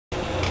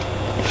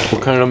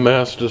What kind of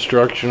mass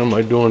destruction am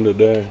I doing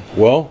today?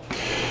 Well,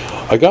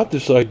 I got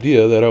this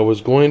idea that I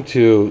was going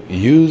to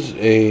use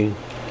a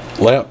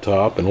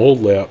laptop, an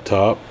old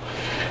laptop,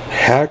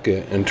 hack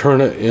it and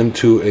turn it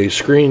into a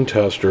screen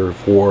tester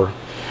for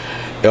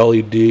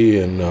LED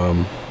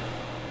and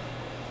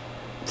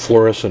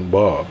fluorescent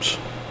bulbs.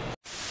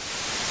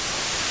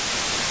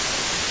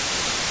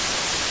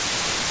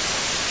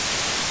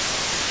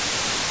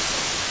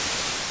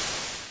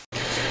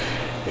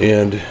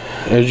 And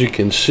as you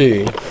can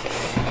see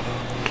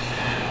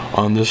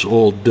on this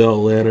old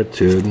Dell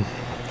Latitude,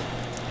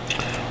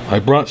 I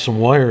brought some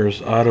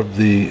wires out of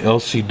the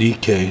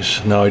LCD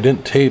case. Now I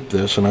didn't tape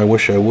this, and I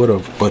wish I would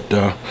have, but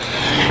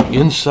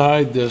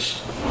inside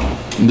this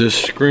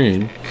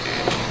screen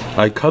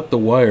I cut the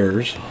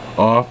wires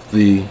off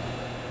the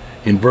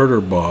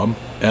inverter bulb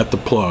at the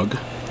plug,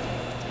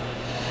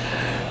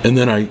 and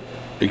then I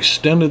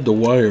extended the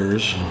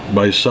wires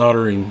by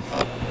soldering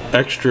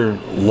extra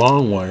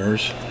long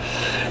wires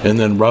and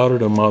then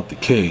routed them out the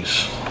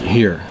case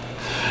here.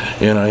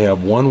 And I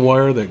have one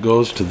wire that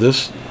goes to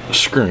this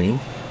screen,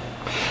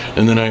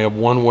 and then I have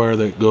one wire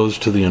that goes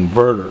to the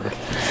inverter.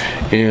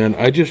 And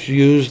I just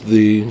used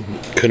the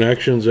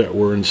connections that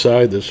were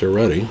inside this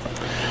already.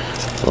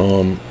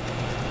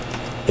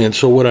 And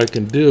so what I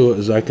can do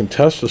is I can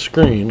test the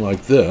screen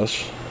like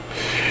this,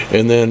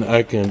 and then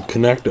I can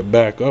connect it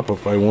back up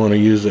if I want to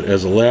use it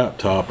as a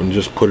laptop and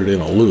just put it in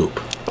a loop.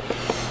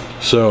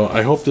 So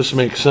I hope this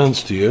makes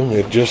sense to you.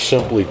 It just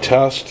simply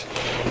tests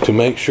to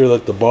make sure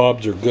that the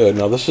bulbs are good.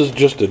 Now this is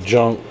just a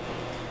junk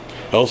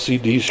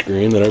LCD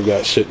screen that I've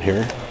got sitting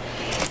here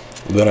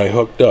that I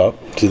hooked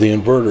up to the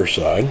inverter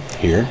side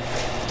here.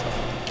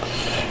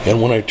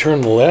 And when I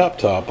turn the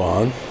laptop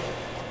on,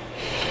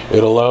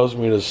 it allows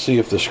me to see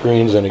if the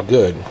screen's any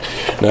good.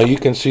 Now you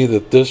can see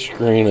that this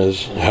screen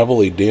is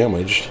heavily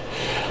damaged,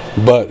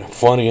 but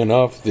funny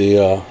enough,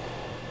 the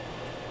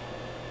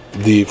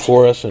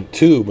fluorescent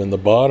tube in the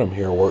bottom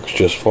here works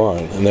just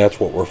fine, and that's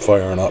what we're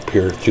firing up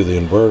here through the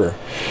inverter.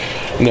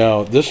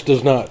 Now this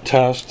does not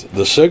test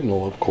the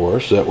signal, of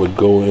course, that would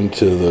go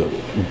into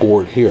the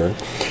board here,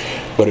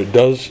 but it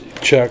does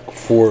check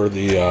for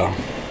the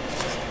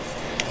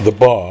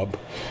bulb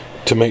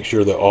to make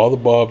sure that all the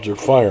bulbs are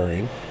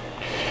firing,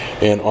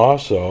 and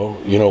also,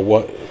 you know,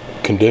 what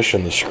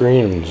condition the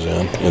screen is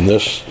in, and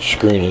this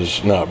screen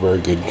is not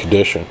very good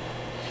condition.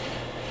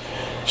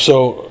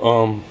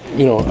 So,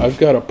 you know, I've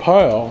got a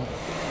pile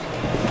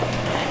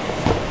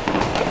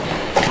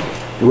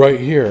right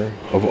here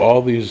of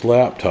all these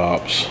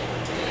laptops,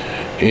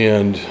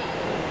 and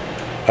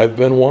I've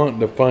been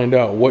wanting to find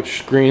out which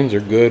screens are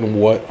good and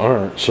what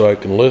aren't, so I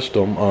can list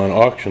them on an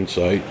auction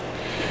site.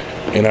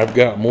 And I've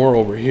got more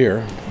over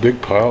here,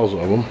 big piles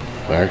of them,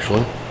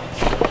 actually.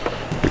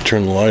 Let me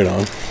turn the light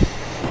on.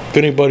 If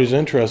anybody's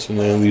interested in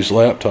any of these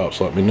laptops,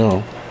 let me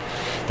know.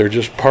 They're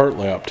just part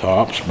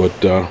laptops,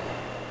 but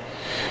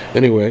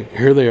anyway,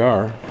 here they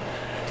are.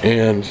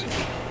 And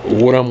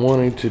what I'm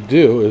wanting to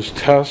do is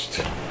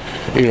test,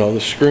 you know, the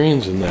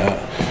screens in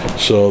that.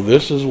 So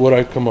this is what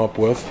I come up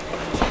with.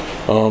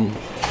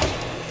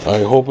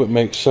 I hope it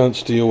makes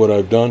sense to you what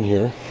I've done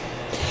here.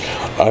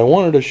 I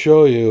wanted to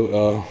show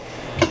you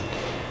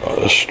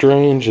a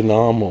strange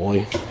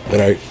anomaly that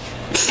I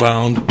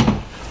found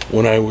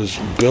when I was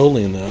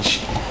building this.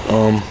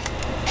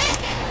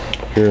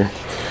 Here,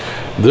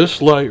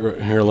 this light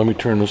right here, let me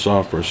turn this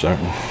off for a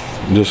second.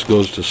 This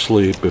goes to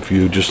sleep if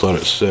you just let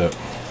it sit.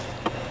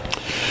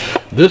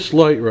 This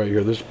light right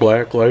here, this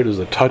black light, is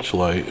a touch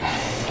light.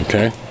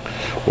 Okay,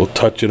 we'll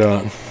touch it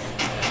on.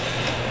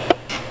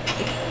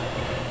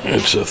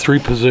 It's a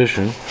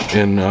 3-position,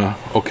 and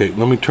okay,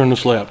 let me turn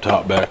this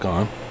laptop back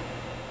on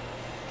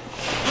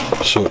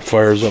so it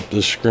fires up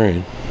this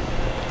screen.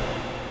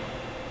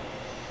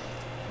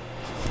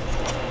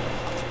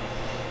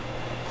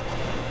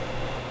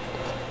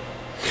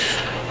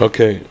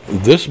 Okay,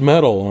 this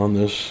metal on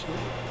this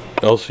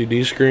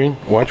LCD screen,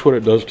 watch what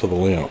it does to the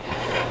lamp.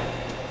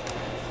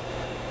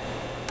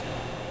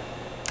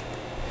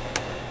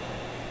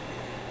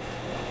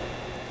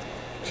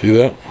 See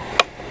that?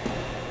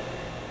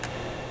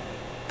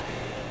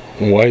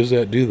 Why does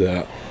that do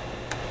that?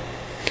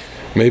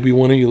 Maybe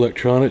one of you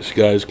electronics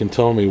guys can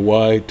tell me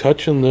why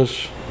touching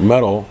this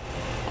metal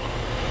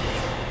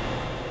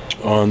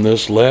on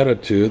this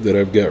Latitude that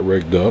I've got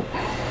rigged up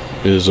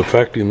is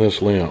affecting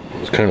this lamp.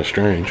 It's kind of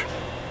strange.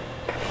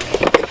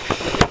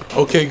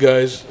 Okay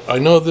guys, I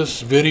know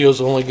this video is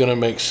only going to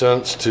make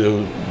sense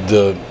to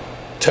the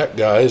tech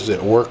guys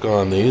that work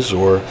on these,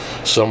 or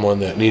someone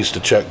that needs to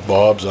check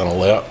bulbs on a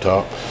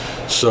laptop.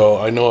 So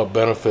I know it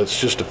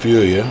benefits just a few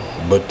of you,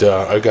 but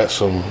I got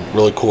some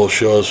really cool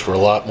shows for a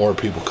lot more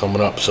people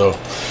coming up. So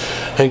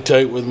hang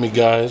tight with me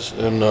guys,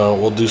 and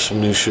we'll do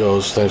some new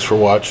shows. Thanks for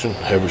watching.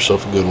 Have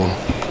yourself a good one.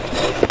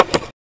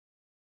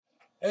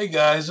 Hey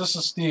guys, this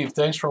is Steve.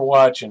 Thanks for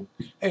watching.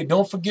 Hey,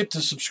 don't forget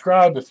to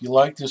subscribe if you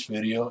like this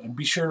video, and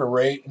be sure to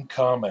rate and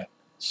comment.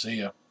 See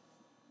ya.